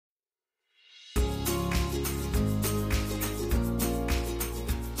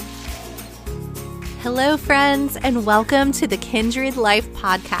Hello, friends, and welcome to the Kindred Life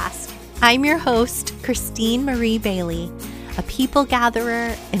podcast. I'm your host, Christine Marie Bailey, a people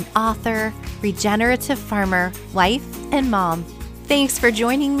gatherer, an author, regenerative farmer, wife, and mom. Thanks for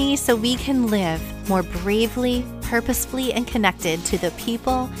joining me so we can live more bravely, purposefully, and connected to the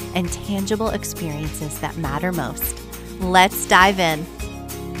people and tangible experiences that matter most. Let's dive in.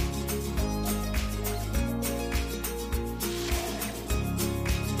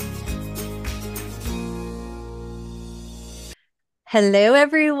 Hello,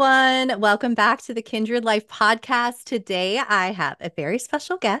 everyone. Welcome back to the Kindred Life podcast. Today, I have a very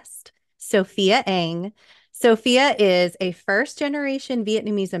special guest, Sophia Ang. Sophia is a first-generation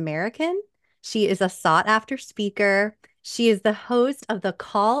Vietnamese American. She is a sought-after speaker. She is the host of the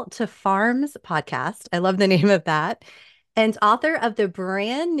Call to Farms podcast. I love the name of that. And author of the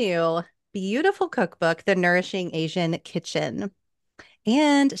brand new, beautiful cookbook, The Nourishing Asian Kitchen.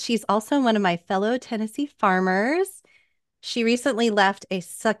 And she's also one of my fellow Tennessee farmers. She recently left a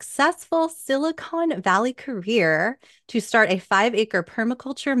successful Silicon Valley career to start a 5-acre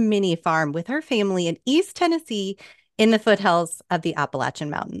permaculture mini farm with her family in East Tennessee in the foothills of the Appalachian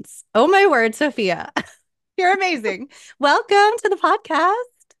Mountains. Oh, my word, Sophia. You're amazing. Welcome to the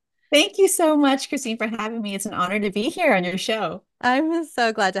podcast. Thank you so much, Christine, for having me. It's an honor to be here on your show. I'm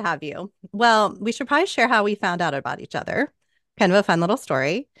so glad to have you. Well, we should probably share how we found out about each other. Kind of a fun little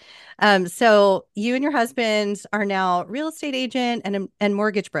story. So you and your husband are now real estate agent and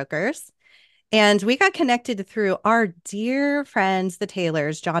mortgage brokers. And we got connected through our dear friends, the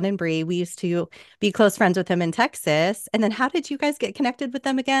Taylors, John and Bree. We used to be close friends with them in Texas. And then how did you guys get connected with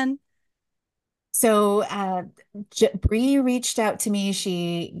them again? So, Bree reached out to me.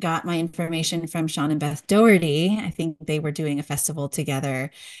 She got my information from Sean and Beth Doherty. I think they were doing a festival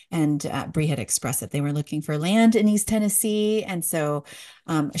together, and Bree had expressed that they were looking for land in East Tennessee. And so,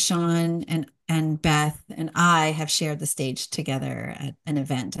 Sean and Beth and I have shared the stage together at an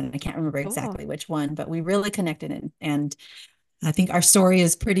event, and I can't remember Cool. exactly which one, but we really connected. And I think our story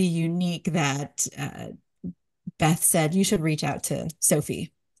is pretty unique that Beth said, you should reach out to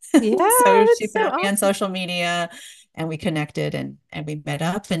Sophie. Yeah, So she that's so found me on awesome. social media and we connected and we met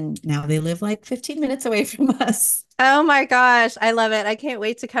up and now they live like 15 minutes away from us. Oh my gosh, I love it. I can't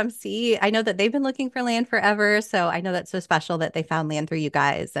wait to come see. I know that they've been looking for land forever, so I know that's so special that they found land through you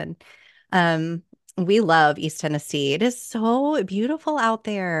guys. And um we love East Tennessee. It is so beautiful out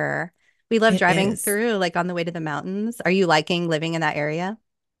there. We love It driving is. through like on the way to the mountains. Are you liking living in that area?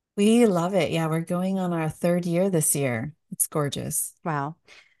 We love it. Yeah, we're going on our third year this year. It's gorgeous. Wow.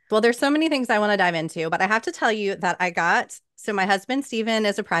 Well, there's so many things I want to dive into, but I have to tell you that so my husband, Steven,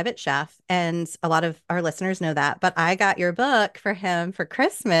 is a private chef, and a lot of our listeners know that, but I got your book for him for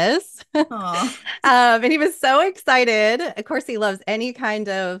Christmas. Oh, And he was so excited. Of course, he loves any kind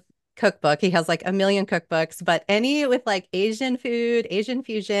of cookbook. He has like a million cookbooks, but any with like Asian food, Asian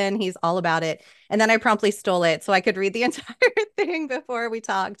fusion, he's all about it. And then I promptly stole it so I could read the entire thing before we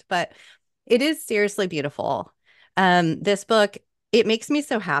talked, but it is seriously beautiful. This book, it makes me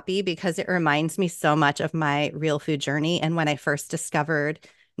so happy because it reminds me so much of my real food journey and when I first discovered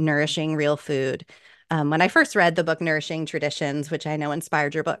nourishing real food. When I first read the book Nourishing Traditions, which I know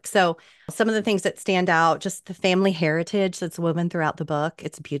inspired your book. So, some of the things that stand out, just the family heritage that's woven throughout the book.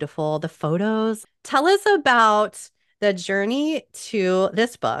 It's beautiful. The photos. Tell us about the journey to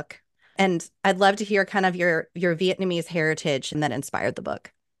this book. And I'd love to hear kind of your Vietnamese heritage and that inspired the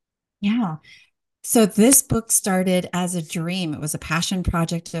book. yeah. So this book started as a dream. It was a passion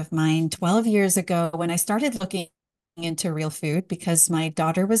project of mine 12 years ago when I started looking into real food because my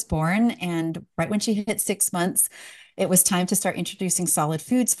daughter was born and right when she hit 6 months, it was time to start introducing solid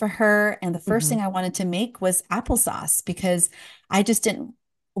foods for her. And the first Hmm. thing I wanted to make was applesauce because I just didn't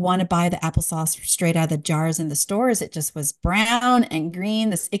want to buy the applesauce straight out of the jars in the stores. It just was brown and green,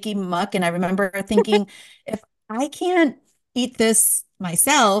 this icky muck. And I remember thinking, if I can't eat this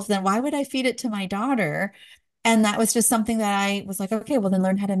myself, then why would I feed it to my daughter? And that was just something that I was like, okay, well, then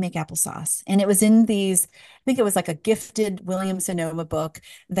learn how to make applesauce. And it was in these, I think it was like a gifted William Sonoma book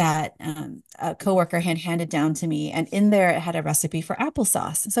that a coworker had handed down to me. And in there, it had a recipe for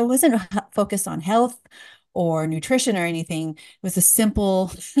applesauce. So it wasn't focused on health or nutrition or anything. It was a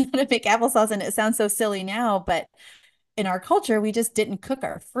simple how to make applesauce. And it sounds so silly now, but in our culture, we just didn't cook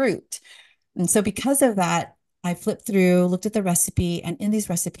our fruit. And so because of that, I flipped through, looked at the recipe, and in these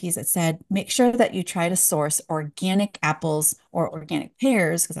recipes, it said, make sure that you try to source organic apples or organic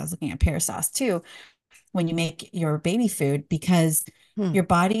pears, because I was looking at pear sauce too, when you make your baby food, because Hmm. your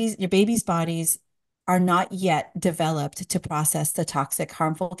baby's bodies are not yet developed to process the toxic,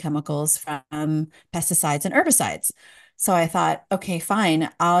 harmful chemicals from pesticides and herbicides. So I thought, okay, fine.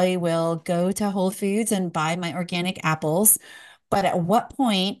 I will go to Whole Foods and buy my organic apples. But at what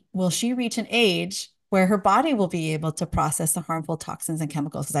point will she reach an age where her body will be able to process the harmful toxins and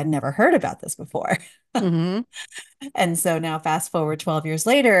chemicals? Because I'd never heard about this before. Hmm. And so now, fast forward 12 years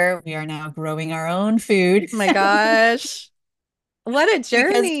later, we are now growing our own food Oh my gosh. What a because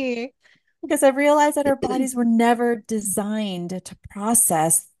journey. because I've realized that our bodies were never designed to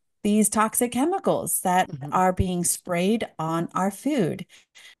process these toxic chemicals that Mhm. are being sprayed on our food.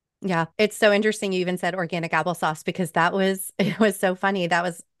 Yeah, it's so interesting you even said organic applesauce because that was it was so funny. That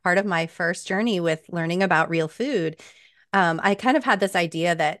was part of my first journey with learning about real food. I kind of had this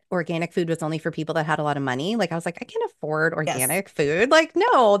idea that organic food was only for people that had a lot of money. Like I was like, I can afford Yes. organic food. Like,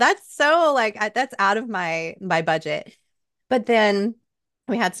 no, that's so like that's out of my budget. But then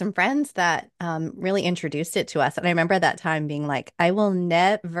we had some friends that really introduced it to us. And I remember that time being like, I will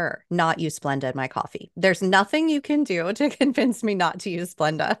never not use Splenda in my coffee. There's nothing you can do to convince me not to use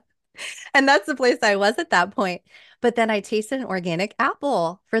Splenda. And that's the place I was at that point. But then I tasted an organic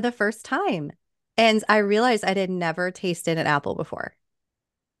apple for the first time. And I realized I had never tasted an apple before.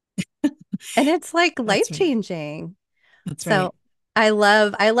 And it's like That's right. life-changing. That's So right. I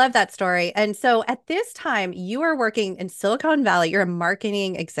love that story. And so at this time, you are working in Silicon Valley. You're a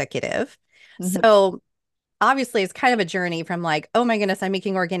marketing executive. Mhm. So obviously it's kind of a journey from like, oh my goodness, I'm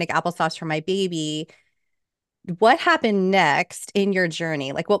making organic applesauce for my baby. What happened next in your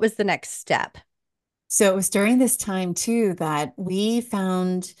journey? Like, what was the next step? So it was during this time too that we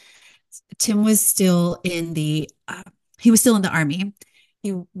found Tim was still in he was still in the army.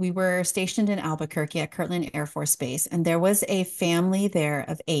 We were stationed in Albuquerque at Kirtland Air Force Base, and there was a family there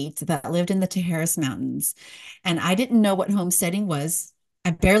of 8 that lived in the Tejeras Mountains. And I didn't know what homesteading was. I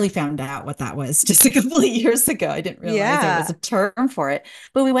barely found out what that was just a couple of years ago. I didn't realize there was Yeah. a term for it.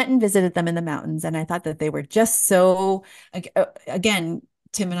 But we went and visited them in the mountains, and I thought that they were just so, again,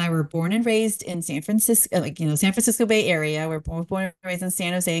 Tim and I were born and raised in San Francisco, like, San Francisco Bay Area. We're both born and raised in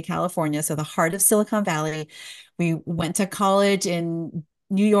San Jose, California. So the heart of Silicon Valley. We went to college in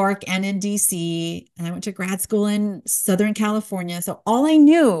New York and in DC, and I went to grad school in Southern California. So all I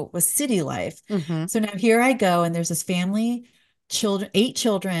knew was city life. Hmm. So now here I go, and there's this family, children, 8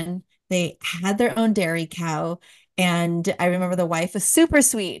 children. They had their own dairy cow. And I remember the wife was super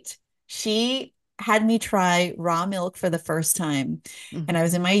sweet. She had me try raw milk for the first time. And Hmm. I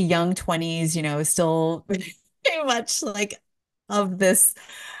was in my young 20s, still very much like of this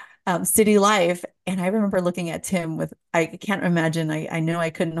city life. And I remember looking at Tim with, I can't imagine, I know I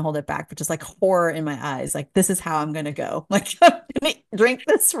couldn't hold it back, but just like horror in my eyes. Like, this is how I'm going to go. Like, I'm going to drink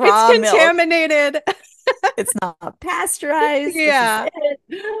this It's raw milk. contaminated. It's not pasteurized. This is Yeah.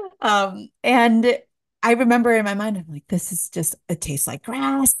 it. And I remember in my mind, I'm like, this is just, it tastes like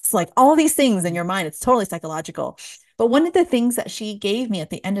grass, like all these things in your mind. It's totally psychological. But one of the things that she gave me at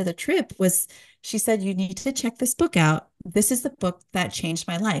the end of the trip was she said, you need to check this book out. This is the book that changed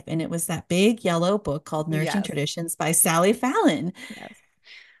my life. And it was that big yellow book called Nourishing Yes. Traditions by Sally Fallon. Yes.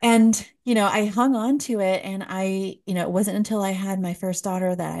 And, I hung on to it. And it wasn't until I had my first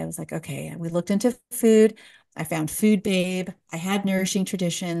daughter that I was like, okay, we looked into food. I found Food Babe. I had Nourishing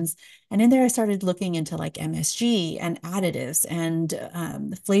Traditions. And in there, I started looking into like MSG and additives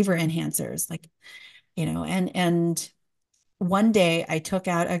and flavor enhancers, like, and one day I took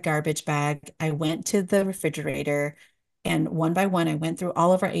out a garbage bag. I went to the refrigerator and one by one, I went through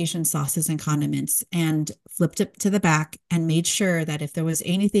all of our Asian sauces and condiments and flipped it to the back and made sure that if there was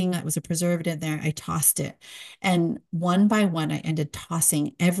anything that was a preservative in there, I tossed it. And one by one, I ended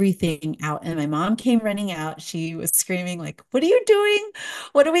tossing everything out. And my mom came running out. She was screaming, like, what are you doing?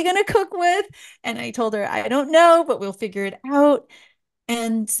 What are we going to cook with? And I told her, I don't know, but we'll figure it out.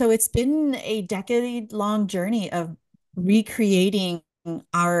 And so it's been a decade long journey of recreating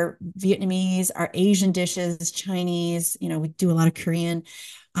our Vietnamese, our Asian dishes, Chinese, we do a lot of Korean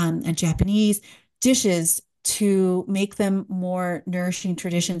and Japanese dishes to make them more nourishing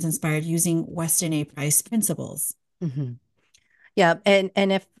traditions inspired using Weston A. Price principles. Hmm. Yeah, and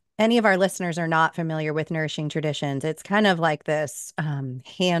if any of our listeners are not familiar with Nourishing Traditions, it's kind of like this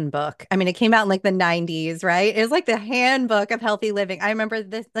handbook. I mean, it came out in like the 90s, right? It was like the handbook of healthy living. I remember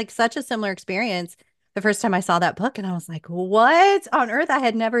this like such a similar experience the first time I saw that book and I was like, "What on earth? I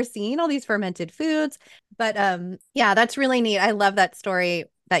had never seen all these fermented foods." But yeah, that's really neat. I love that story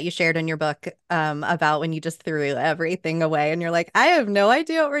that you shared in your book about when you just threw everything away and you're like, I have no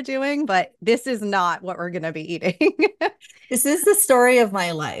idea what we're doing, but this is not what we're going to be eating. This is the story of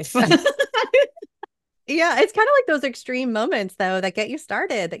my life. Yeah, it's kind of like those extreme moments though that get you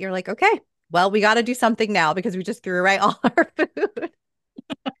started that you're like, okay, well, we got to do something now because we just threw away all our food.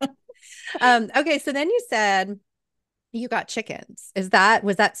 Okay, so then you said You got chickens. Was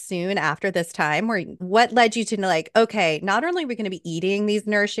that soon after this time where what led you to like, okay, not only are we going to be eating these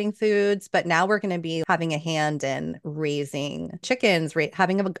nourishing foods, but now we're going to be having a hand in raising chickens,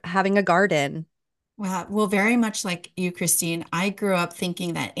 having a garden. Well, very much like you, Christine, I grew up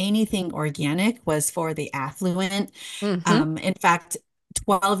thinking that anything organic was for the affluent. Hmm. In fact,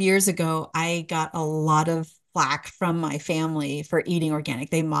 12 years ago, I got a lot of flack from my family for eating organic.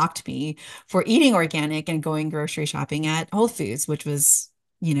 They mocked me for eating organic and going grocery shopping at Whole Foods, which was,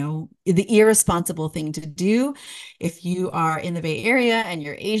 the irresponsible thing to do. If you are in the Bay Area and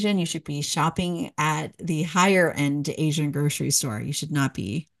you're Asian, you should be shopping at the higher end Asian grocery store. You should not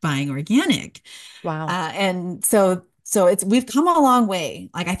be buying organic. Wow. And so it's we've come a long way.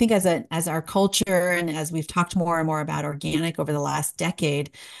 Like I think as our culture and as we've talked more and more about organic over the last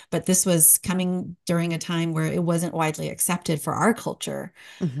decade, but this was coming during a time where it wasn't widely accepted for our culture.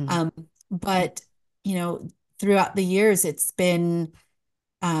 Hmm. Um, but you know, throughout the years, it's been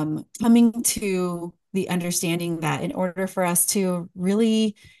coming to the understanding that in order for us to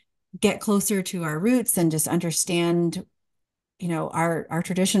really get closer to our roots and just understand our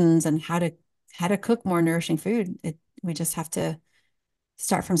traditions and how to cook more nourishing food, we just have to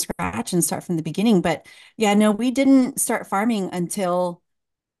start from scratch and start from the beginning. But yeah, no, we didn't start farming until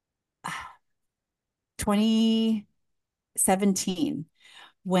 2017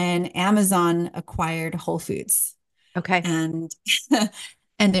 when Amazon acquired Whole Foods. Okay. And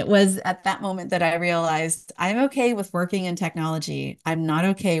and it was at that moment that I realized I'm okay with working in technology. I'm not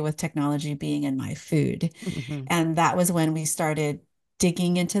okay with technology being in my food. Hmm. And that was when we started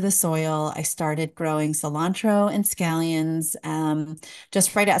digging into the soil. I started growing cilantro and scallions,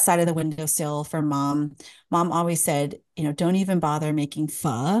 just right outside of the windowsill for mom. Mom always said, don't even bother making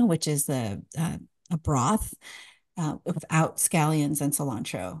pho, which is a broth without scallions and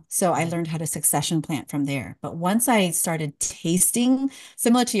cilantro. So I learned how to succession plant from there. But once I started tasting,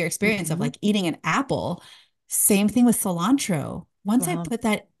 similar to your experience of Hmm. like eating an apple, same thing with cilantro. Once I Wow. put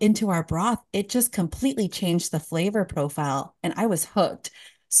that into our broth, it just completely changed the flavor profile and I was hooked.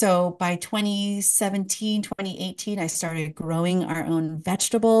 So by 2017, 2018, I started growing our own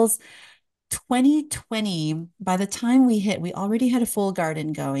vegetables. 2020, by the time we already had a full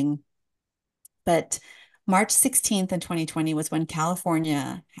garden going, but March 16th in 2020 was when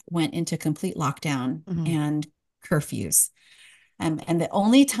California went into complete lockdown Hmm. and curfews. And the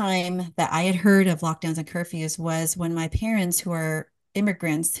only time that I had heard of lockdowns and curfews was when my parents, who are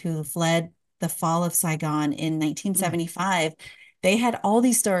immigrants who fled the fall of Saigon in Hmm. 1975, they had all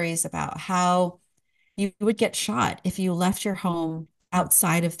these stories about how you would get shot if you left your home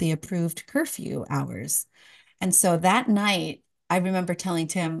outside of the approved curfew hours. And so that night, I remember telling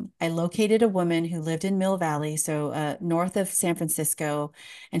Tim, I located a woman who lived in Mill Valley, so north of San Francisco,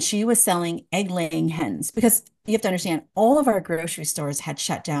 and she was selling egg laying hens because you have to understand all of our grocery stores had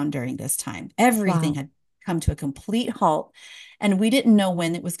shut down during this time. Everything Wow. had come to a complete halt, and we didn't know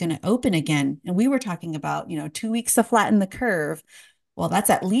when it was going to open again. And we were talking about, 2 weeks to flatten the curve. Well, that's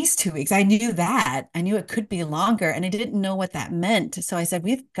at least 2 weeks. I knew that. I knew it could be longer, and I didn't know what that meant. So I said,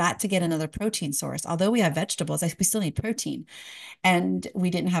 we've got to get another protein source. Although we have vegetables, we still need protein. And we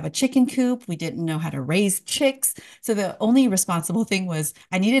didn't have a chicken coop. We didn't know how to raise chicks. So the only responsible thing was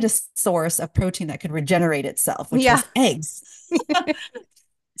I needed a source of protein that could regenerate itself, which Yeah. was eggs.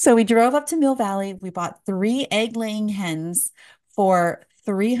 So we drove up to Mill Valley. We bought 3 egg-laying hens for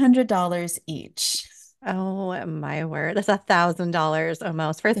 $300 each. Oh my word. That's $1,000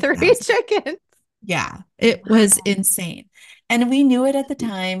 almost for It's a three thousand. chickens. Yeah, it was Wow. insane. And we knew it at the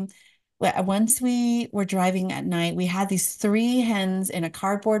time. Once we were driving at night, we had these 3 hens in a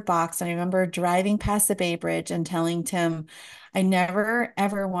cardboard box. And I remember driving past the Bay Bridge and telling Tim, I never,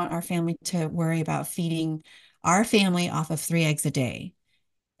 ever want our family to worry about feeding our family off of 3 eggs a day.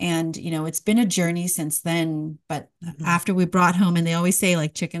 And, it's been a journey since then. But Mhm. after we brought home, and they always say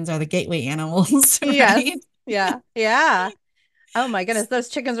like chickens are the gateway animals, Yes. right? Yeah. Yeah. Oh my goodness. Those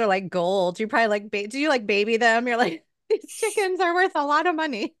chickens are like gold. You probably like, do you like baby them? You're like, these chickens are worth a lot of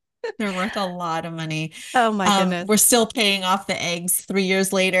money. They're worth a lot of money. Oh my goodness. We're still paying off the eggs 3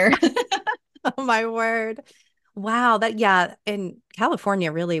 years later. Oh my word. Wow, yeah, in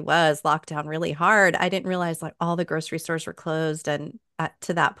California really was locked down really hard. I didn't realize like all the grocery stores were closed and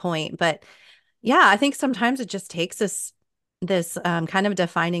to that point. But yeah, I think sometimes it just takes this kind of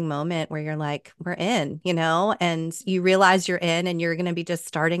defining moment where you're like, we're in, and you realize you're in and you're going to be just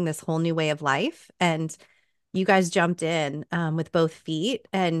starting this whole new way of life. And you guys jumped in with both feet.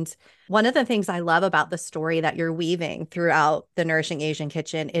 And one of the things I love about the story that you're weaving throughout the Nourishing Asian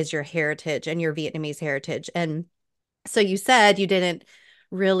Kitchen is your heritage and your Vietnamese heritage. And so you said you didn't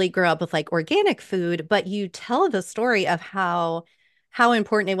really grow up with like organic food, but you tell the story of how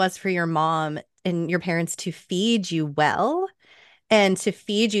important it was for your mom and your parents to feed you well and to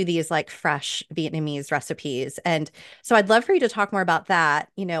feed you these like fresh Vietnamese recipes. And so I'd love for you to talk more about that.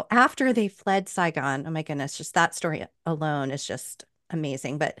 After they fled Saigon, oh my goodness, just that story alone is just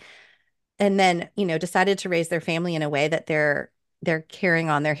amazing. But and then, decided to raise their family in a way that they're carrying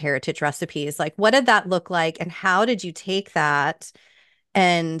on their heritage recipes. Like what did that look like and how did you take that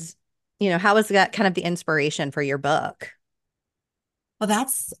and how was that kind of the inspiration for your book? Well,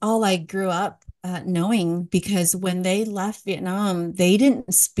 that's all I grew up knowing because when they left Vietnam, they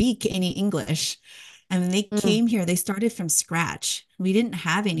didn't speak any English. And when they Mm, came here, they started from scratch. We didn't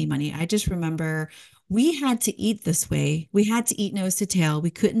have any money. I just remember we had to eat this way. We had to eat nose to tail.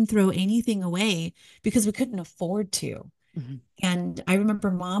 We couldn't throw anything away because we couldn't afford to. mhm. And I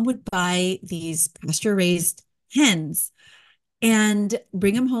remember mom would buy these pasture raised hens and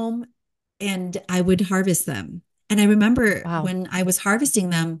bring them home and I would harvest them. And I remember Wow. when I was harvesting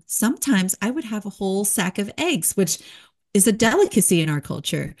them, sometimes I would have a whole sack of eggs, which is a delicacy in our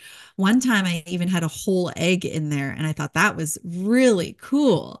culture. One time I even had a whole egg in there, and I thought that was really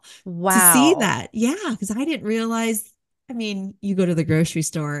cool to see Wow. that. Yeah, because I didn't realize. I mean, you go to the grocery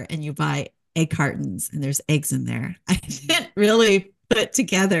store and you buy egg cartons, and there's eggs in there. I Mhm. didn't really put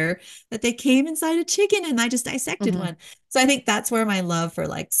together that they came inside a chicken, and I just dissected Mhm. one. So I think that's where my love for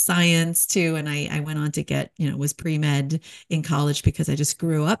like science too. And I went on to get, was pre-med in college because I just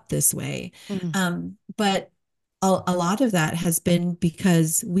grew up this way. Mhm. But a lot of that has been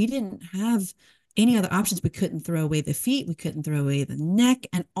because we didn't have any other options. We couldn't throw away the feet, we couldn't throw away the neck,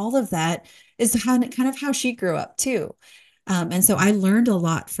 and all of that is kind of how she grew up too. And so I learned a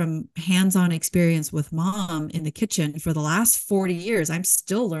lot from hands-on experience with mom in the kitchen for the last 40 years. I'm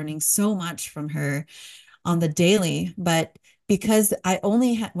still learning so much from her on the daily, but because I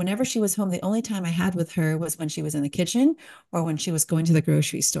only had, whenever she was home, the only time I had with her was when she was in the kitchen or when she was going to the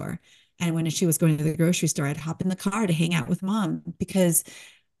grocery store. And when she was going to the grocery store, I'd hop in the car to hang out with mom because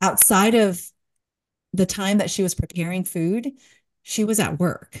outside of the time that she was preparing food, she was at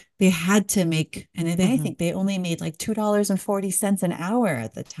work. They had to make, and I Mhm. think they only made like $2.40 an hour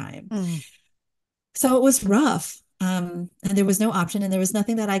at the time. Mhm. So it was rough. And there was no option, and there was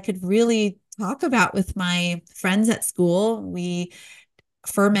nothing that I could really talk about with my friends at school. We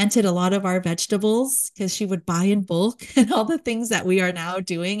fermented a lot of our vegetables because she would buy in bulk and all the things that we are now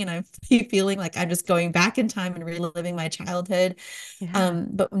doing. And I'm feeling like I'm just going back in time and reliving my childhood. Yeah.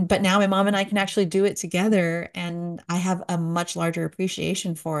 But now my mom and I can actually do it together, and I have a much larger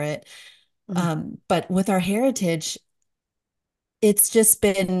appreciation for it. Mhm. But with our heritage, it's just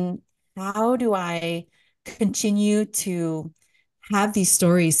been how do I continue to have these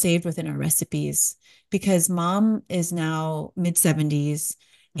stories saved within our recipes? Because mom is now mid 70s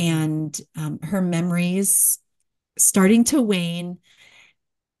Mhm. and her memories starting to wane.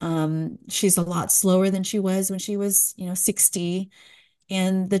 She's a lot slower than she was when she was, 60.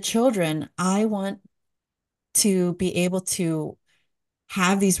 And the children, I want to be able to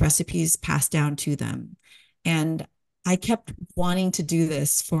have these recipes passed down to them. And I kept wanting to do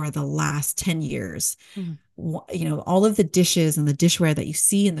this for the last 10 years. Mhm. All of the dishes and the dishware that you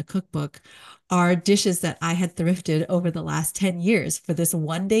see in the cookbook are dishes that I had thrifted over the last 10 years for this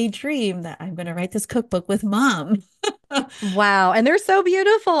one day dream that I'm going to write this cookbook with mom. Wow. And they're so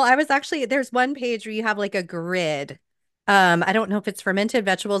beautiful. I was actually, there's one page where you have like a grid. I don't know if it's fermented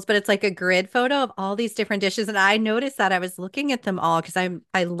vegetables, but it's like a grid photo of all these different dishes. And I noticed that I was looking at them all because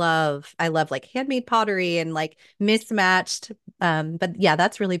I love like handmade pottery and like mismatched. But yeah,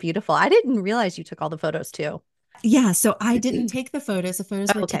 that's really beautiful. I didn't realize you took all the photos too. Yeah, so I didn't take the photos. The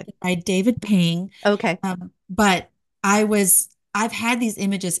photos Oh, were okay. taken by David Payne. Okay. But I've had these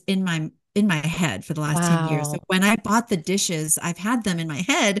images in my head for the last 10 years. So Wow. when I bought the dishes, I've had them in my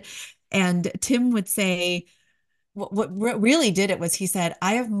head. And Tim would say, what really did it was he said,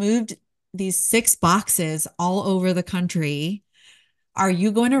 I have moved these 6 boxes all over the country. Are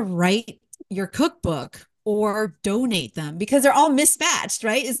you going to write your cookbook or donate them? Because they're all mismatched,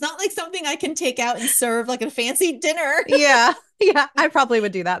 right? It's not like something I can take out and serve like a fancy dinner. Yeah. Yeah. I probably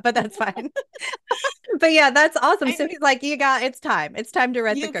would do that, but that's fine. But yeah, that's awesome. I So mean, he's like, it's time. It's time to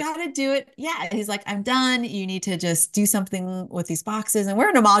write the you cookbook. got to do it. Yeah. He's like, I'm done. You need to just do something with these boxes. And we're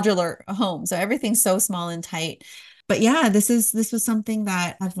in a modular home. So everything's so small and tight. But yeah, this was something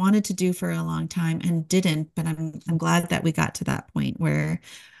that I've wanted to do for a long time and didn't. But I'm glad that we got to that point where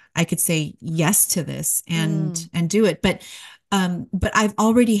I could say yes to this Mm, and do it. But I've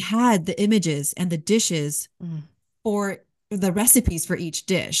already had the images and the dishes mm, for the recipes for each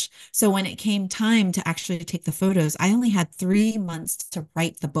dish. So when it came time to actually take the photos, I only had 3 months to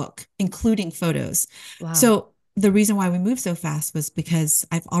write the book, including photos. Wow. So the reason why we moved so fast was because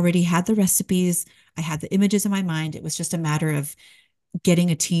I've already had the recipes, I had the images in my mind. It was just a matter of getting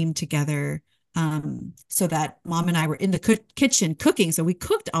a team together, so that mom and I were in the kitchen cooking. So we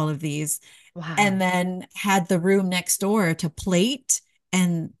cooked all of these and Wow. then had the room next door to plate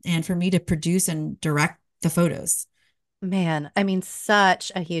and for me to produce and direct the photos. Man, I mean,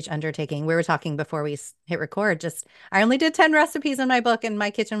 such a huge undertaking. We were talking before we hit record. Just, I only did 10 recipes in my book, and my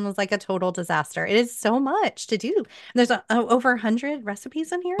kitchen was like a total disaster. It is so much to do. There's over 100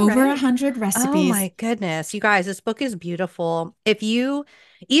 recipes in here, Over a right? hundred Oh recipes. my goodness. You guys, this book is beautiful. Even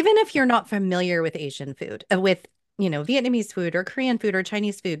if you're not familiar with Asian food, with, Vietnamese food or Korean food or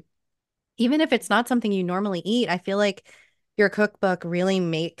Chinese food, even if it's not something you normally eat, I feel like your cookbook really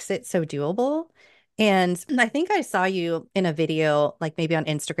makes it so doable. And I think I saw you in a video, like maybe on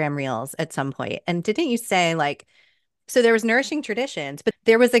Instagram Reels at some point. And didn't you say, like, so there was nourishing traditions, but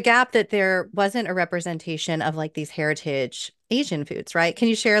there was a gap that there wasn't a representation of like these heritage Asian foods, right? Can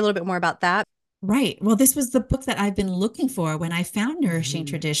you share a little bit more about that? Right. Well, this was the book that I've been looking for when I found Nourishing Hmm.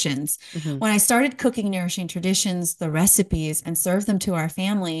 Traditions. Hmm. When I started cooking Nourishing Traditions, the recipes, and served them to our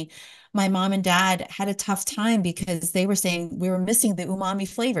family, my mom and dad had a tough time because they were saying we were missing the umami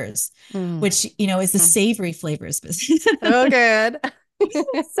flavors, Mm. which, is the savory flavors. So good.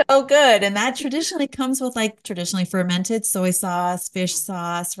 So good. And that traditionally comes with like traditionally fermented soy sauce, fish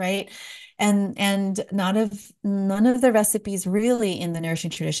sauce, right? And none of the recipes really in the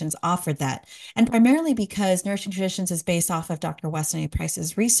Nourishing Traditions offered that. And primarily because Nourishing Traditions is based off of Dr. Weston A.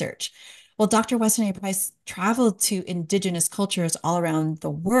 Price's research. Well, Dr. Weston A. Price traveled to indigenous cultures all around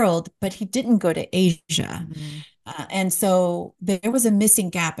the world, but he didn't go to Asia. Mm. And so there was a missing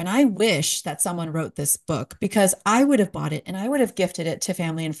gap. And I wish that someone wrote this book because I would have bought it and I would have gifted it to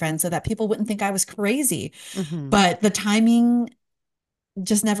family and friends so that people wouldn't think I was crazy. Hmm. But the timing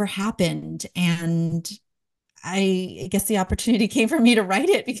just never happened. And I guess the opportunity came for me to write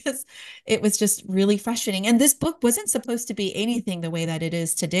it because it was just really frustrating. And this book wasn't supposed to be anything the way that it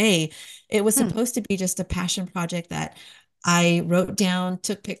is today. It was Hmm. supposed to be just a passion project that I wrote down,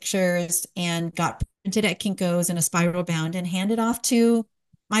 took pictures, and got printed at Kinko's in a spiral bound and handed off to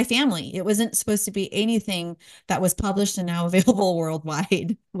my family. It wasn't supposed to be anything that was published and now available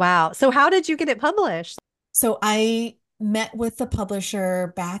worldwide. Wow. So how did you get it published? So I met with the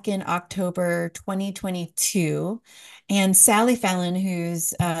publisher back in October 2022. And Sally Fallon,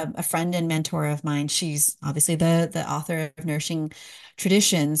 who's a friend and mentor of mine, she's obviously the author of Nourishing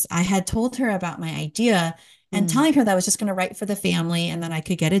Traditions. I had told her about my idea and Mm. telling her that I was just going to write for the family and then I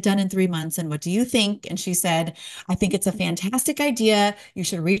could get it done in 3 months. And what do you think? And she said, I think it's a fantastic idea. You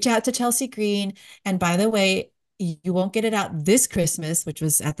should reach out to Chelsea Green. And by the way, you won't get it out this Christmas, which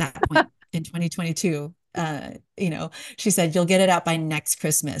was at that point in 2022. She said, you'll get it out by next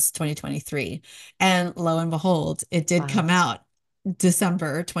Christmas, 2023. And lo and behold, it did Wow. come out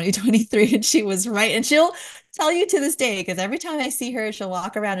December 2023. And she was right. And she'll tell you to this day, because every time I see her, she'll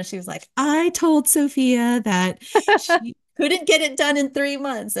walk around and she was like, I told Sophia that she couldn't get it done in 3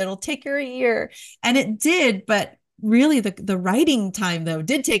 months. It'll take her a year. And it did. But really, the writing time, though,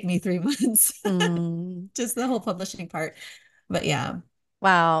 did take me 3 months, Mm. just the whole publishing part. But yeah.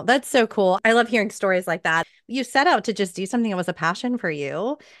 Wow, that's so cool. I love hearing stories like that. You set out to just do something that was a passion for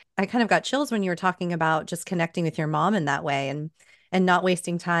you. I kind of got chills when you were talking about just connecting with your mom in that way and not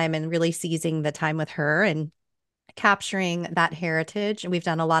wasting time and really seizing the time with her and capturing that heritage. And we've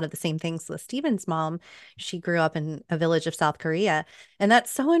done a lot of the same things with Stephen's mom. She grew up in a village of South Korea. And that's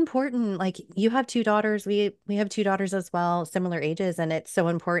so important. Like you have two daughters, we have two daughters as well, similar ages. And it's so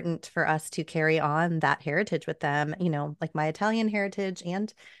important for us to carry on that heritage with them, like my Italian heritage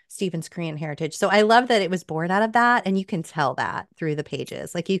and Stephen's Korean heritage. So I love that it was born out of that. And you can tell that through the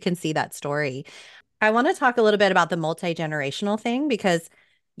pages. Like you can see that story. I want to talk a little bit about the multi-generational thing because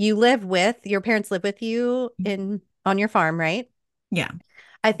your parents live with you in on your farm, right? Yeah.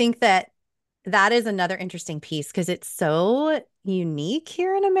 I think that is another interesting piece because it's so unique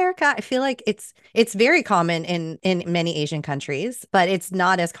here in America. I feel like it's very common in many Asian countries, but it's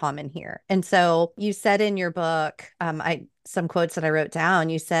not as common here. And so you said in your book, I some quotes that I wrote down,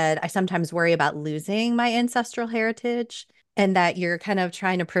 you said, I sometimes worry about losing my ancestral heritage and that you're kind of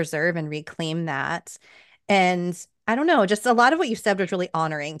trying to preserve and reclaim that. And I don't know, just a lot of what you said was really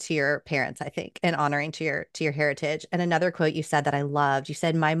honoring to your parents, I think, and honoring to your heritage. And another quote you said that I loved, you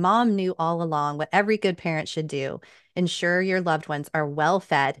said, "My mom knew all along what every good parent should do. Ensure your loved ones are well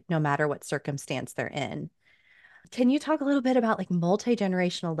fed no matter what circumstance they're in." Can you talk a little bit about like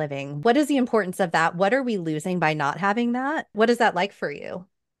multi-generational living? What is the importance of that? What are we losing by not having that? What is that like for you?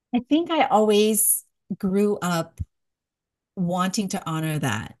 I think I always grew up wanting to honor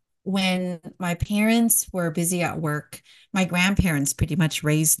that. When my parents were busy at work, my grandparents pretty much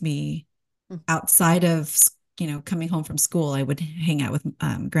raised me outside of, coming home from school. I would hang out with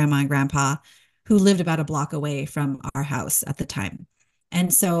grandma and grandpa who lived about a block away from our house at the time.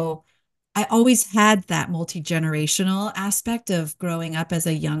 And so I always had that multi-generational aspect of growing up as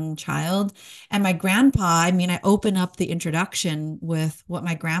a young child. And my grandpa, I mean, I open up the introduction with what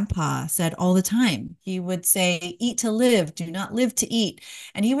my grandpa said all the time. He would say, eat to live, do not live to eat.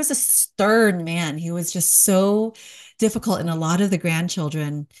 And he was a stern man. He was just so difficult. And a lot of the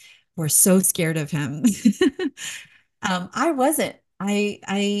grandchildren were so scared of him. I wasn't.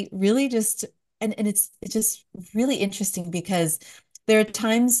 I really just and it's just really interesting because there are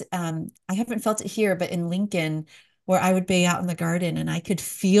times I haven't felt it here, but in Lincoln, where I would be out in the garden and I could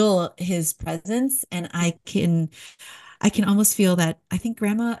feel his presence, and I can almost feel that I think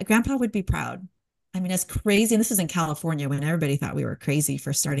grandpa would be proud. I mean, as crazy, and this was in California when everybody thought we were crazy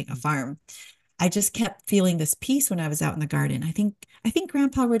for starting a farm. I just kept feeling this peace when I was out in the garden. I think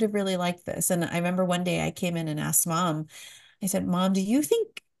grandpa would have really liked this. And I remember one day I came in and asked mom, I said, Mom, do you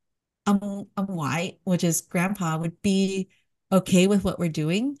think white, which is grandpa, would be okay with what we're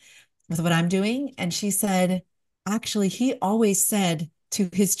doing, with what I'm doing? And she said, actually, he always said to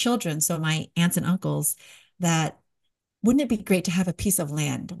his children, so my aunts and uncles, that wouldn't it be great to have a piece of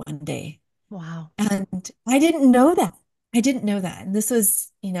land one day? Wow. And I didn't know that. I didn't know that. And this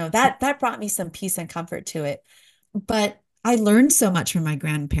was, that brought me some peace and comfort to it. But I learned so much from my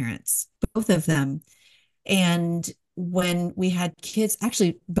grandparents, both of them. And when we had kids,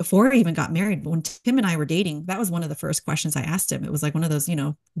 actually, before I even got married, when Tim and I were dating, that was one of the first questions I asked him. It was like one of those,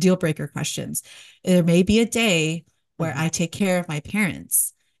 deal breaker questions. There may be a day where Mhm. I take care of my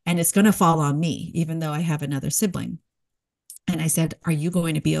parents and it's going to fall on me, even though I have another sibling. And I said, are you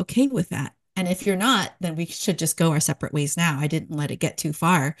going to be okay with that? And if you're not, then we should just go our separate ways now. I didn't let it get too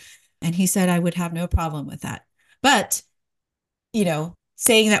far. And he said, I would have no problem with that. But,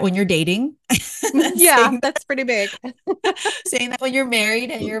 saying that when you're dating, Yeah, saying that's pretty big. saying that when you're married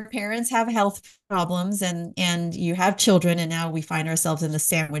and your parents have health problems and you have children, and now we find ourselves in the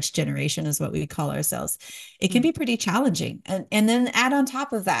sandwich generation is what we call ourselves. It can Mm. be pretty challenging. And then add on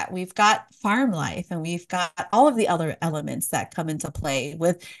top of that, we've got farm life and we've got all of the other elements that come into play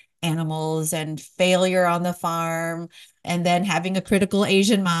with animals and failure on the farm, and then having a critical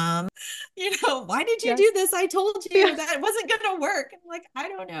Asian mom. Why did you Yes. do this? I told Yeah. you that it wasn't going to work. I'm like, I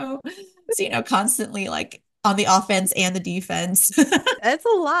don't know. So, constantly like on the offense and the defense. It's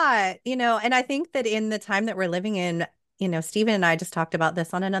a lot, and I think that in the time that we're living in, Stephen and I just talked about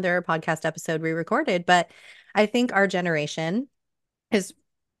this on another podcast episode we recorded, but I think our generation is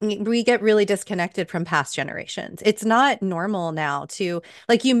we get really disconnected from past generations. It's not normal now to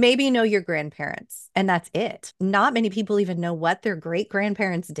like you maybe know your grandparents and that's it. Not many people even know what their great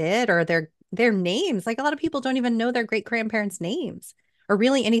grandparents did or their names. Like a lot of people don't even know their great grandparents' names or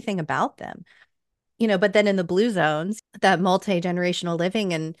really anything about them. But then in the blue zones, that multi-generational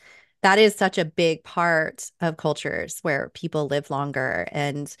living and that is such a big part of cultures where people live longer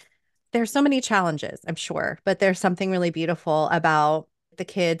and there's so many challenges, I'm sure, but there's something really beautiful about the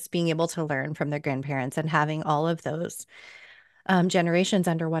kids being able to learn from their grandparents and having all of those generations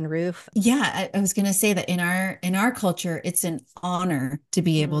under one roof. Yeah, I was going to say that in our culture, it's an honor to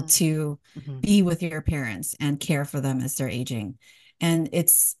be able Mm. to Mhm. be with your parents and care for them as they're aging. And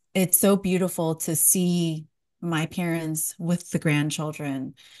it's so beautiful to see my parents with the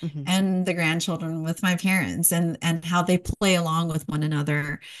grandchildren Mhm. and the grandchildren with my parents, and how they play along with one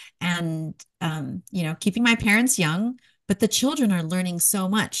another, and keeping my parents young, but the children are learning so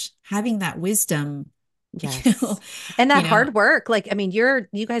much, having that wisdom, you know, Yes. And that you know, hard work, like, I mean,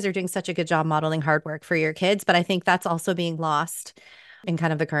 you guys are doing such a good job modeling hard work for your kids, but I think that's also being lost in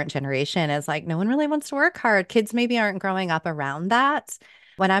kind of the current generation is like no one really wants to work hard. Kids maybe aren't growing up around that.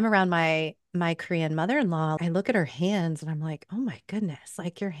 When I'm around my Korean mother-in-law, I look at her hands and I'm like, "Oh my goodness,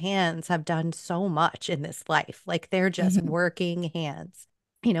 like your hands have done so much in this life. Like they're just mhm. working hands."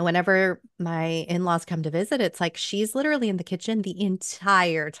 Whenever my in-laws come to visit, it's like she's literally in the kitchen the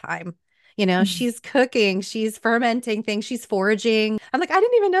entire time. She's cooking, she's fermenting things, she's foraging. I'm like, I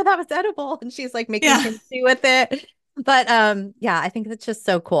didn't even know that was edible. And she's like making Yeah, kimchi with it. But yeah, I think that's just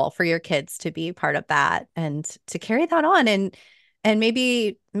so cool for your kids to be part of that and to carry that on and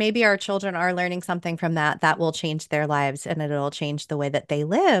maybe our children are learning something from that will change their lives and it'll change the way that they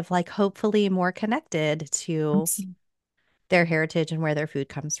live, like hopefully more connected to absolutely. their heritage and where their food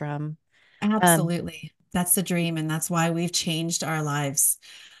comes from. Um, Absolutely. That's the dream. And that's why we've changed our lives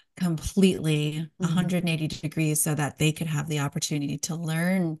completely Mhm. 180 degrees so that they could have the opportunity to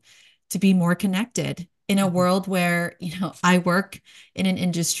learn to be more connected in a Mhm. world where, I work in an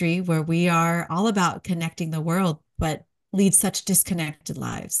industry where we are all about connecting the world, but lead such disconnected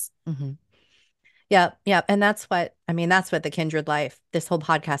lives. Mhm. Yep, yep. And that's what, I mean, that's what the Kindred Life, this whole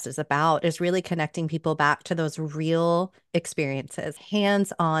podcast is about, is really connecting people back to those real experiences,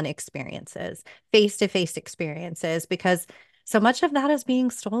 hands-on experiences, face-to-face experiences, because so much of that is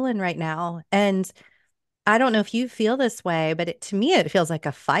being stolen right now. And I don't know if you feel this way, but to me, it feels like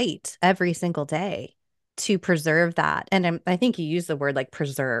a fight every single day to preserve that. And I think you use the word like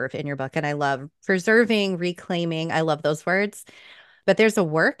preserve in your book, and I love preserving, reclaiming. I love those words. But there's a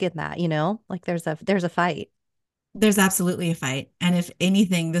work in that, like there's a fight. There's absolutely a fight. And if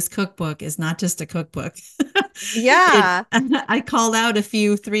anything, this cookbook is not just a cookbook. Yeah, I called out a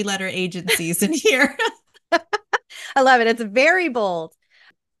few three-letter agencies in here. I love it. It's very bold.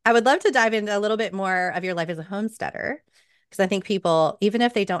 I would love to dive into a little bit more of your life as a homesteader because I think people, even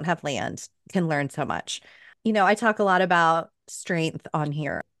if they don't have land, can learn so much. I talk a lot about strength on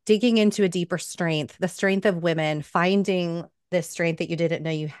here, digging into a deeper strength, the strength of women, finding this strength that you didn't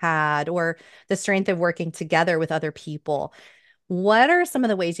know you had, or the strength of working together with other people. What are some of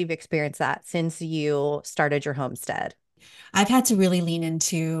the ways you've experienced that since you started your homestead? I've had to really lean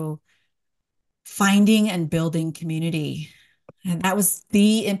into finding and building community. And that was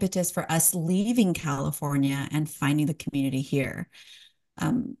the impetus for us leaving California and finding the community here.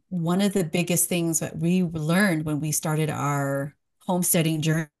 One of the biggest things that we learned when we started our homesteading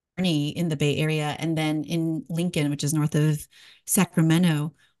journey in the Bay Area and then in Lincoln, which is north of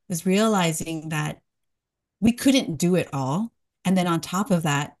Sacramento, was realizing that we couldn't do it all. And then on top of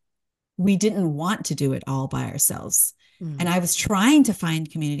that, we didn't want to do it all by ourselves. And Mm, I was trying to find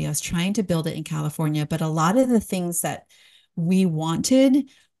community. I was trying to build it in California, but a lot of the things that we wanted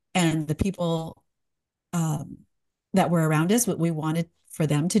and the people um, that were around us, what we wanted for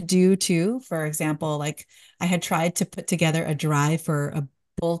them to do too. For example, like I had tried to put together a drive for a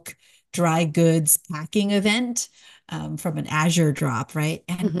bulk dry goods packing event from an Azure drop, right?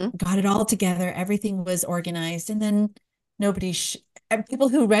 And hmm got it all together. Everything was organized. And then nobody, people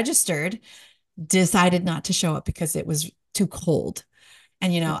who registered decided not to show up because it was too cold.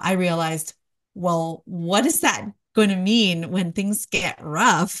 And, I realized, well, what is that going to mean when things get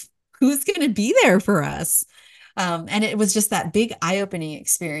rough? Who's going to be there for us? And it was just that big eye opening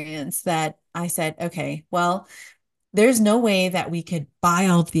experience that I said, okay, well, there's no way that we could buy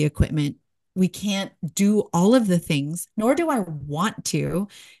all of the equipment. We can't do all of the things, nor do I want to,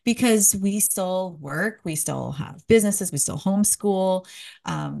 because we still work, we still have businesses, we still homeschool,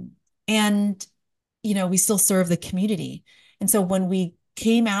 and we still serve the community. And so when we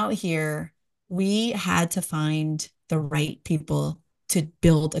came out here, we had to find the right people to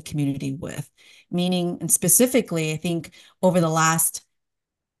build a community with. Meaning, and specifically, I think over the last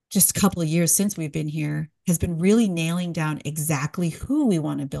just a couple of years since we've been here has been really nailing down exactly who we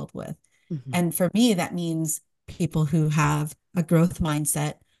want to build with. hmm And for me, that means people who have a growth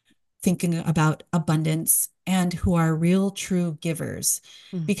mindset, thinking about abundance, and who are real, true givers.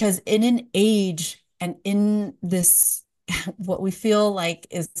 hmm Because in an age and in this, what we feel like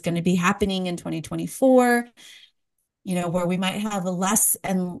is going to be happening in 2024, where we might have less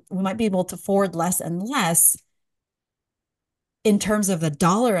and we might be able to afford less and less, in terms of the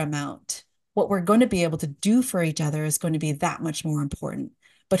dollar amount, what we're going to be able to do for each other is going to be that much more important.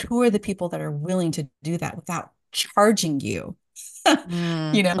 But who are the people that are willing to do that without charging you?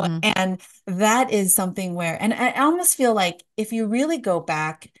 hmm And that is something where, and I almost feel like if you really go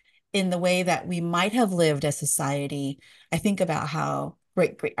back in the way that we might have lived as society, I think about how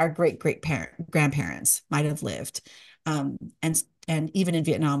our great parent grandparents might have lived. Um, and even in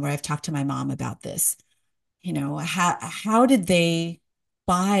Vietnam, where I've talked to my mom about this, how did they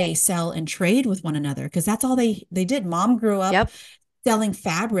buy, sell, and trade with one another? Because that's all they did. Mom grew up Yep. selling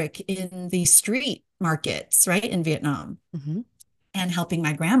fabric in the street markets, right, in Vietnam, hmm and helping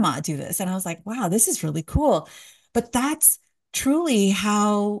my grandma do this. And I was like, wow, this is really cool. But that's truly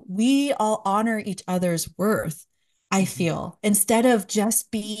how we all honor each other's worth. I hmm feel, instead of just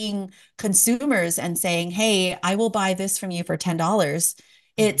being consumers and saying, hey, I will buy this from you for $10,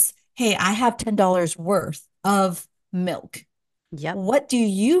 hmm it's, hey, I have $10 worth of milk. Yep. What do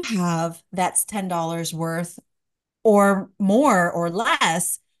you have that's $10 worth or more or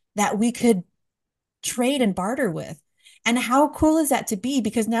less that we could trade and barter with? And how cool is that to be?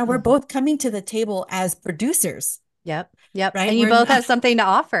 Because now we're hmm both coming to the table as producers, Yep. Yep. right? And you We're both not, have something to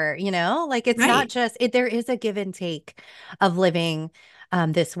offer, like it's not right. just there is a give and take of living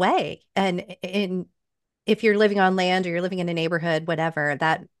this way. And if you're living on land or you're living in a neighborhood, whatever,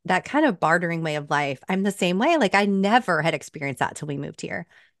 that kind of bartering way of life. I'm the same way. Like I never had experienced that till we moved here.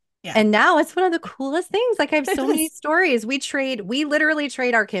 Yeah, And now it's one of the coolest things. Like I have it so many is. stories. We literally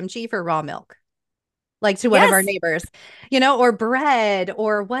trade our kimchi for raw milk, like to one of our Yes. neighbors, or bread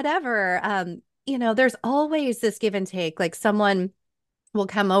or whatever. There's always this give and take. Like someone will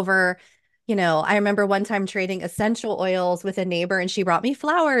come over. I remember one time trading essential oils with a neighbor and she brought me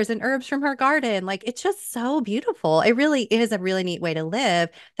flowers and herbs from her garden. Like it's just so beautiful. It really is a really neat way to live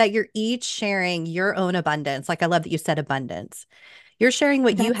that you're each sharing your own abundance. Like I love that you said abundance. You're sharing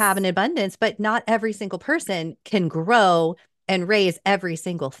what you have in That's abundance, but not every single person can grow and raise every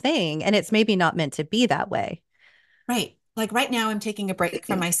single thing. And it's maybe not meant to be that way. right. Like right now, I'm taking a break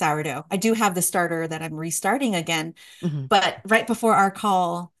from my sourdough. I do have the starter that I'm restarting again. Mhm. But right before our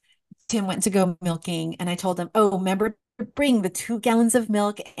call, Tim went to go milking, and I told him, "Oh, remember to bring the 2 gallons of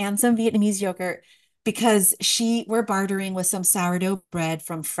milk and some Vietnamese yogurt because we're bartering with some sourdough bread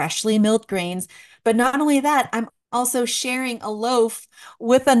from freshly milled grains. But not only that, I'm also sharing a loaf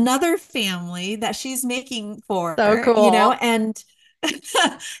with another family that she's making So for, cool. and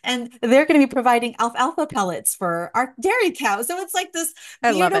and they're going to be providing alfalfa pellets for our dairy cows. So it's like this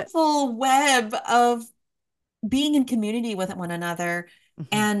I love it. beautiful web of being in community with one another. Mhm.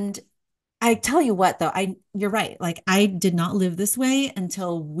 And I tell you what, though, you're right. Like I did not live this way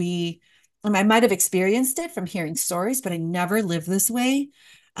until I might have experienced it from hearing stories, but I never lived this way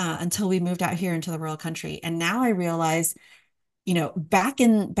until we moved out here into the rural country. And now I realize, back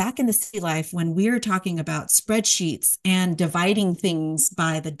in the city life, when we were talking about spreadsheets and dividing things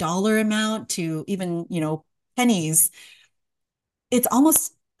by the dollar amount to even, pennies, it's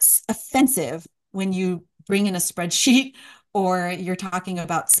almost offensive when you bring in a spreadsheet or you're talking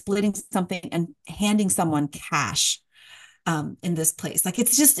about splitting something and handing someone cash in this place. Like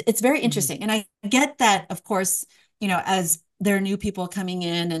it's very Mhm. interesting. And I get that, of course, as there are new people coming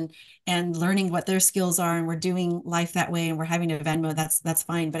in and learning what their skills are, and we're doing life that way and we're having a Venmo, that's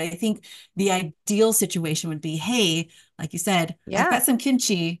fine. But I think the ideal situation would be, hey, like you said, I've Yeah. got some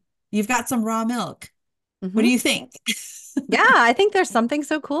kimchi, you've got some raw milk. What do Hmm. you think? Yeah, I think there's something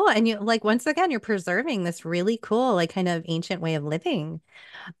so cool. And you like once again, you're preserving this really cool, like kind of ancient way of living.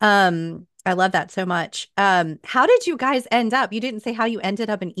 I love that so much. How did you guys end up? You didn't say how you ended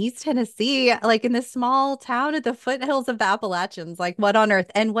up in East Tennessee, like in this small town at the foothills of the Appalachians. Like what on earth?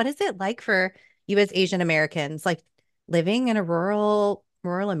 And what is it like for you as Asian Americans, like living in a rural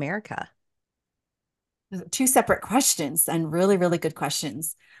America? Two separate questions and really, really good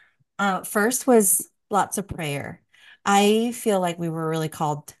questions. First was lots of prayer. I feel like we were really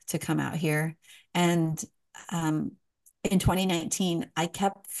called to come out here. And um, in 2019, I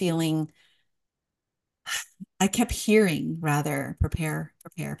kept hearing rather, prepare,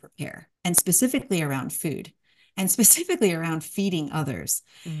 prepare, prepare, and specifically around food and specifically around feeding others.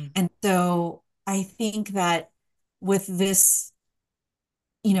 Mm. And so I think that with this,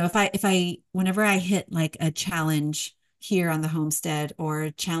 whenever I hit like a challenge here on the homestead or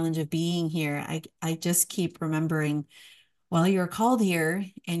a challenge of being here, I just keep remembering, well, you're called here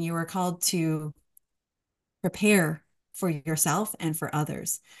and you are called to prepare for yourself and for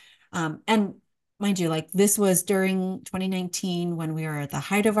others. And mind you, like this was during 2019 when we were at the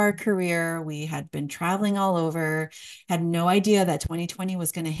height of our career. We had been traveling all over, had no idea that 2020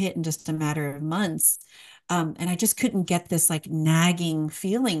 was going to hit in just a matter of months. And I just couldn't get this like nagging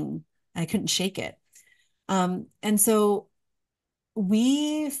feeling. I couldn't shake it. And so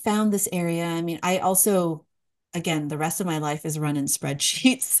we found this area. I mean, I also, again, the rest of my life is run in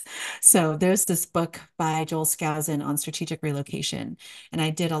spreadsheets. So there's this book by Joel Skousen on strategic relocation. And I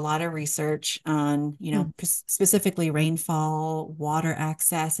did a lot of research on, Mm. specifically rainfall, water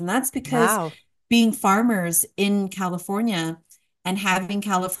access. And that's because Wow. being farmers in California and having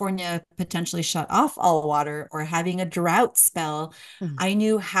California potentially shut off all water or having a drought spell, Mm. I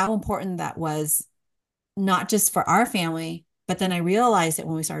knew how important that was not just for our family, but then I realized that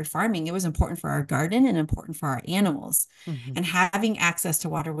when we started farming, it was important for our garden and important for our animals. Mhm. And having access to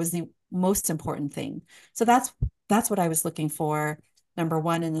water was the most important thing. So that's what I was looking for, number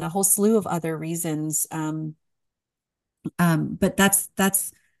one, and then a whole slew of other reasons. But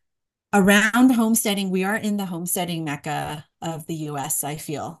that's around homesteading. We are in the homesteading mecca of the U.S. I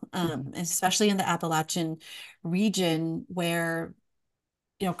feel, Mhm. especially in the Appalachian region where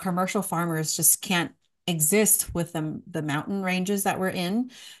commercial farmers just can't exist with the mountain ranges that we're in.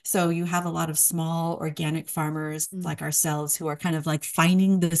 So you have a lot of small organic farmers Mm. like ourselves who are kind of like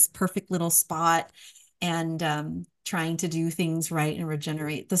finding this perfect little spot and trying to do things right and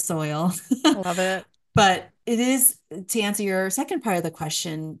regenerate the soil. Love it. But it is, to answer your second part of the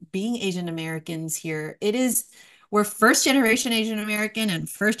question, being Asian Americans here, we're first generation Asian American and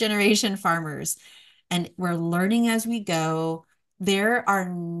first generation farmers, and we're learning as we go. There are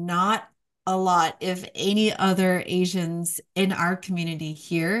not a lot, if any, other Asians in our community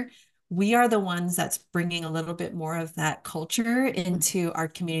here. We are the ones that's bringing a little bit more of that culture into our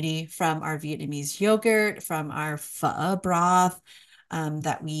community, from our Vietnamese yogurt, from our pho broth,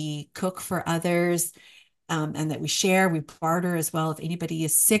 that we cook for others, and that we share. We barter as well. If anybody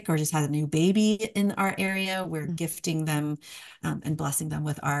is sick or just had a new baby in our area, we're gifting them, and blessing them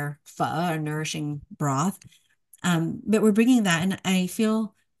with our pho, our nourishing broth. But we're bringing that. And I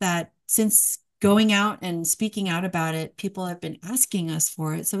feel that since going out and speaking out about it, people have been asking us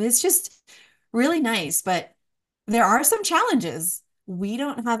for it. So it's just really nice. But there are some challenges. We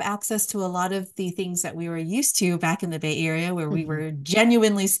don't have access to a lot of the things that we were used to back in the Bay Area, where we Mhm. were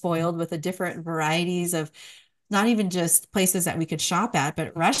genuinely spoiled with the different varieties of not even just places that we could shop at,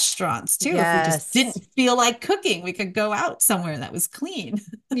 but restaurants too. If we just Yes. didn't feel like cooking, we could go out somewhere that was clean.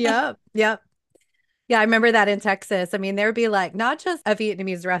 Yep. Yep. Yeah, I remember that in Texas. I mean, there would be like not just a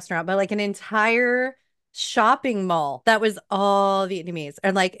Vietnamese restaurant, but like an entire shopping mall that was all Vietnamese,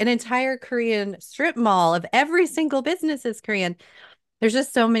 or like an entire Korean strip mall of every single business is Korean. There's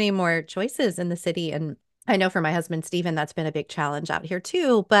just so many more choices in the city. And I know for my husband, Steven, that's been a big challenge out here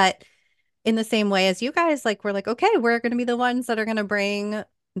too. But in the same way as you guys, like, we're like, okay, we're going to be the ones that are going to bring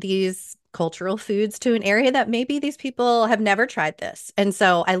these cultural foods to an area that maybe these people have never tried this. And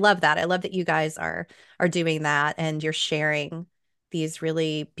so I love that. I love that you guys are doing that and you're sharing these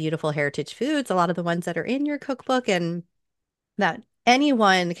really beautiful heritage foods, a lot of the ones that are in your cookbook, and that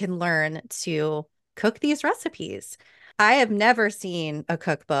anyone can learn to cook these recipes. I have never seen a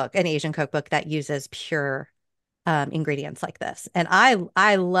cookbook, an Asian cookbook that uses pure ingredients like this. And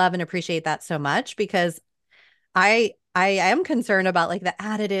I love and appreciate that so much because I am concerned about like the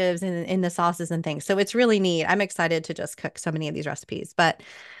additives in the sauces and things. So it's really neat. I'm excited to just cook so many of these recipes. But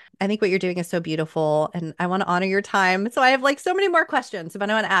I think what you're doing is so beautiful and I want to honor your time. So I have like so many more questions, but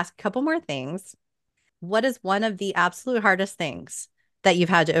I want to ask a couple more things. What is one of the absolute hardest things that you've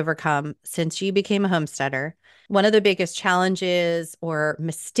had to overcome since you became a homesteader? One of the biggest challenges or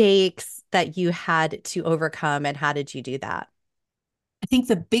mistakes that you had to overcome, and how did you do that? I think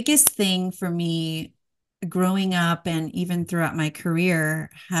the biggest thing for me growing up and even throughout my career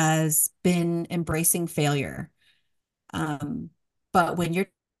has been embracing failure. Um, but when you're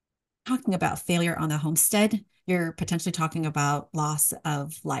talking about failure on the homestead, you're potentially talking about loss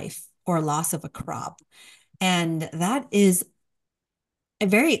of life or loss of a crop. And that is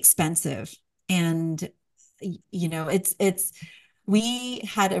very expensive. And it's we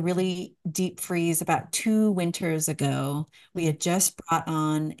had a really deep freeze about 2 winters ago. We Mm, had just brought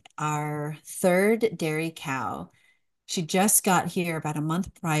on our third dairy cow. She just got here about a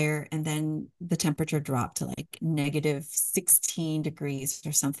month prior, and then the temperature dropped to like negative 16 degrees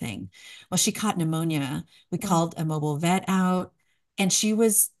or something. Well, she caught pneumonia. We mm, called a mobile vet out, and she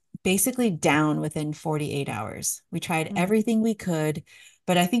was basically down within 48 hours. We tried mm, everything we could,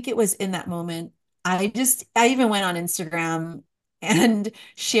 but I think it was in that moment. I even went on Instagram and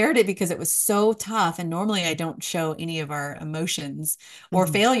shared it because it was so tough. And normally I don't show any of our emotions or mhm,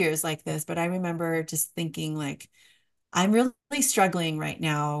 failures like this, but I remember just thinking, like, I'm really struggling right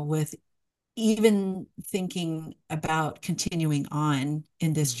now with even thinking about continuing on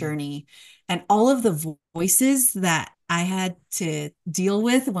in this mhm, journey, and all of the voices that I had to deal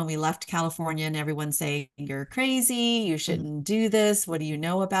with when we left California, and everyone saying, you're crazy, you mhm, shouldn't do this, what do you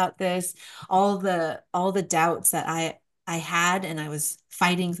know about this? All the doubts that I had and I was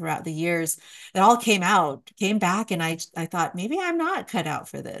fighting throughout the years, it all came back, and I thought, maybe I'm not cut out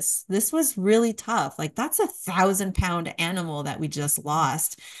for this. This was really tough. Like, that's a 1,000-pound animal that we just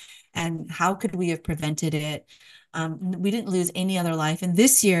lost, and how could we have prevented it? We didn't lose any other life. And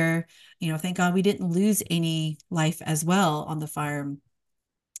this year, thank God we didn't lose any life as well on the farm.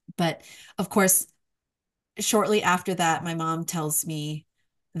 But of course, shortly after that, my mom tells me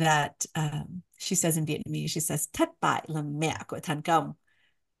that, she says in Vietnamese, she says, thất bại là mẹ của thành công.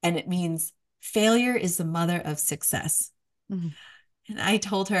 And it means failure is the mother of success. mhm. And I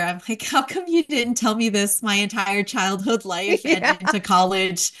told her, I'm like, how come you didn't tell me this my entire childhood life and Yeah. into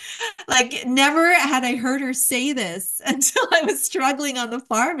college? Like, never had I heard her say this until I was struggling on the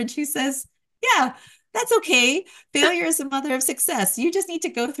farm. And she says, yeah, that's okay. Failure is the mother of success. You just need to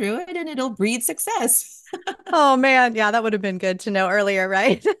go through it and it'll breed success. Oh man, yeah, that would have been good to know earlier,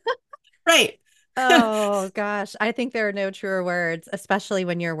 right? Right. Oh gosh, I think there are no truer words, especially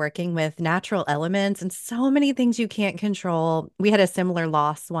when you're working with natural elements and so many things you can't control. We had a similar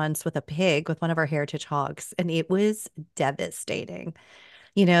loss once with a pig with one of our heritage hogs, and it was devastating.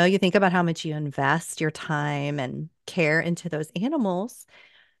 You think about how much you invest your time and care into those animals,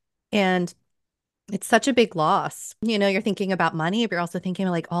 and it's such a big loss. You're thinking about money, but you're also thinking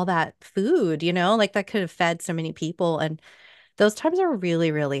of like all that food, like that could have fed so many people. And those times are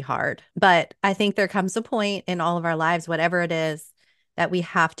really, really hard. But I think there comes a point in all of our lives, whatever it is, that we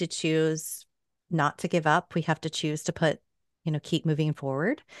have to choose not to give up. We have to choose to keep moving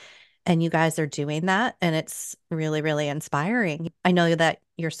forward. And you guys are doing that. And it's really, really inspiring. I know that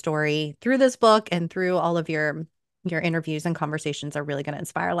your story through this book and through all of your interviews and conversations are really going to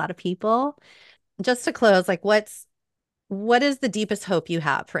inspire a lot of people. Just to close, like what is the deepest hope you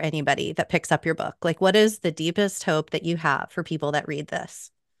have for anybody that picks up your book? Like, what is the deepest hope that you have for people that read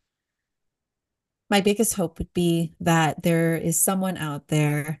this? My biggest hope would be that there is someone out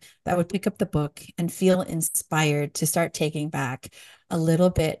there that would pick up the book and feel inspired to start taking back a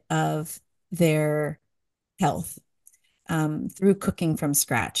little bit of their health through cooking from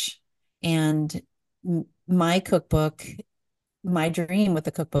scratch. And my cookbook, my dream with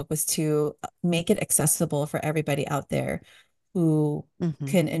the cookbook was to make it accessible for everybody out there who Hmm.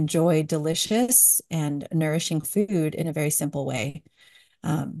 can enjoy delicious and nourishing food in a very simple way.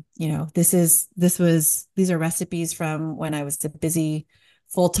 These are recipes from when I was a busy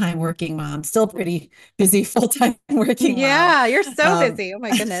full-time working mom, still pretty busy full-time working mom. Yeah, you're so Um, busy. Oh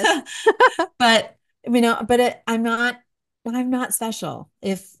my goodness. but I'm not special.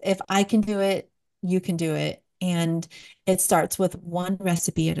 If I can do it, you can do it. And it starts with one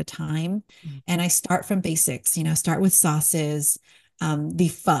recipe at a time. And I start from basics, start with sauces.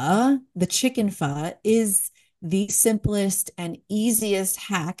 The chicken pho is the simplest and easiest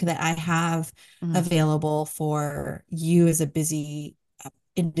hack that I have Mm. available for you as a busy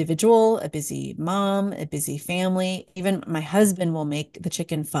individual, a busy mom, a busy family. Even my husband will make the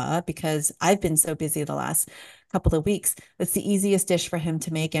chicken pho because I've been so busy the last couple of weeks. It's the easiest dish for him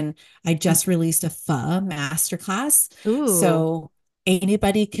to make. And I just released a pho masterclass. Ooh, So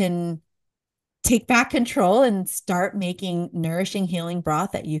anybody can take back control and start making nourishing, healing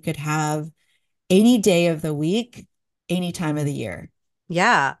broth that you could have any day of the week, any time of the year.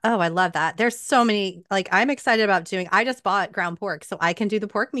 yeah. Oh, I love that. There's so many, like, I'm excited about I just bought ground pork, so I can do the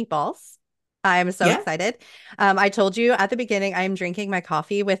pork meatballs. I'm so Yeah. excited. I told you at the beginning, I'm drinking my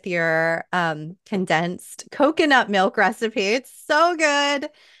coffee with your condensed coconut milk recipe. It's so good.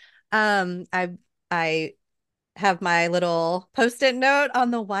 I have my little post-it note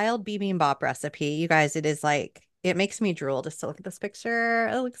on the wild bibimbap recipe. You guys, it is like it makes me drool just to look at this picture.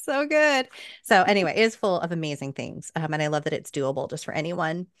 It looks so good. So anyway, it is full of amazing things. And I love that it's doable just for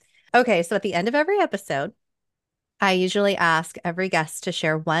anyone. Okay, so at the end of every episode, I usually ask every guest to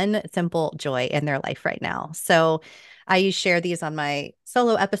share one simple joy in their life right now. So I share these on my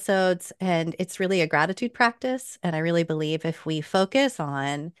solo episodes, and it's really a gratitude practice. And I really believe if we focus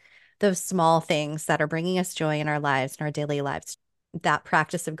on those small things that are bringing us joy in our lives and our daily lives, that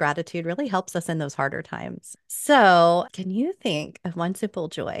practice of gratitude really helps us in those harder times. So, can you think of one simple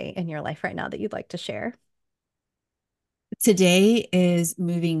joy in your life right now that you'd like to share? Today is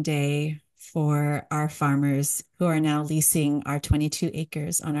moving day for our farmers who are now leasing our 22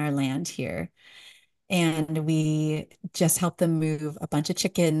 acres on our land here. And we just helped them move a bunch of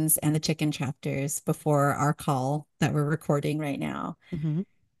chickens and the chicken tractors before our call that we're recording right now. Hmm.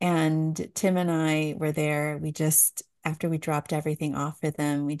 And Tim and I were there. After we dropped everything off for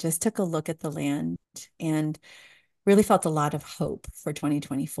them, we just took a look at the land and really felt a lot of hope for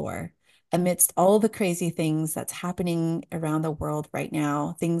 2024 amidst all the crazy things that's happening around the world right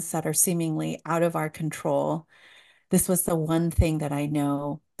now, things that are seemingly out of our control. This was the one thing that I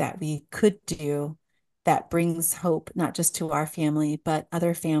know that we could do that brings hope, not just to our family, but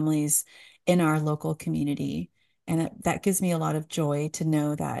other families in our local community. And that gives me a lot of joy to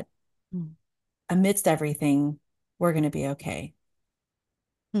know that amidst everything, we're going to be okay.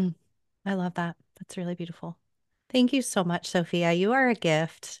 Mm, I love that. That's really beautiful. Thank you so much, Sophia. You are a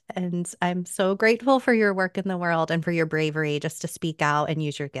gift, and I'm so grateful for your work in the world and for your bravery just to speak out and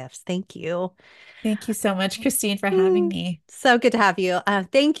use your gifts. Thank you. Thank you so much, Christine, for having Mm, me. so good to have you.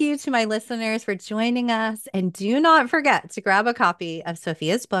 Thank you to my listeners for joining us. And do not forget to grab a copy of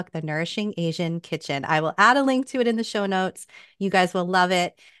Sophia's book, The Nourishing Asian Kitchen. I will add a link to it in the show notes. You guys will love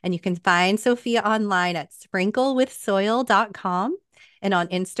it. And you can find Sophia online at sprinklewithsoil.com and on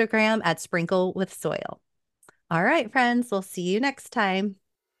Instagram at sprinklewithsoil. All right, friends, we'll see you next time.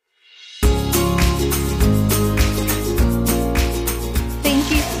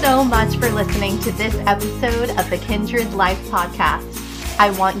 Thank you so so much for listening to this episode of the Kindred Life Podcast. I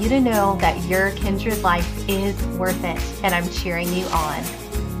want you to know that your Kindred Life is worth it, and I'm cheering you on.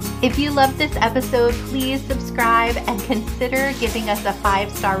 If you loved this episode, please subscribe and consider giving us a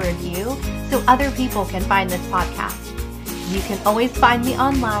 5-star review so other people can find this podcast. You can always find me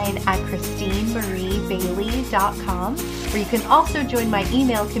online at christinemariebailey.com, where you can also join my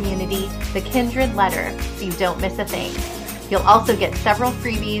email community, The Kindred Letter, so you don't miss a thing. You'll also get several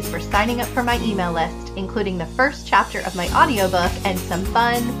freebies for signing up for my email list, including the first chapter of my audiobook and some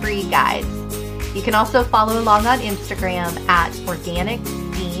fun free guides. You can also follow along on Instagram at Organic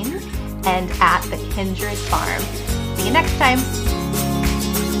Bean and at The Kindred Farm. See you next time.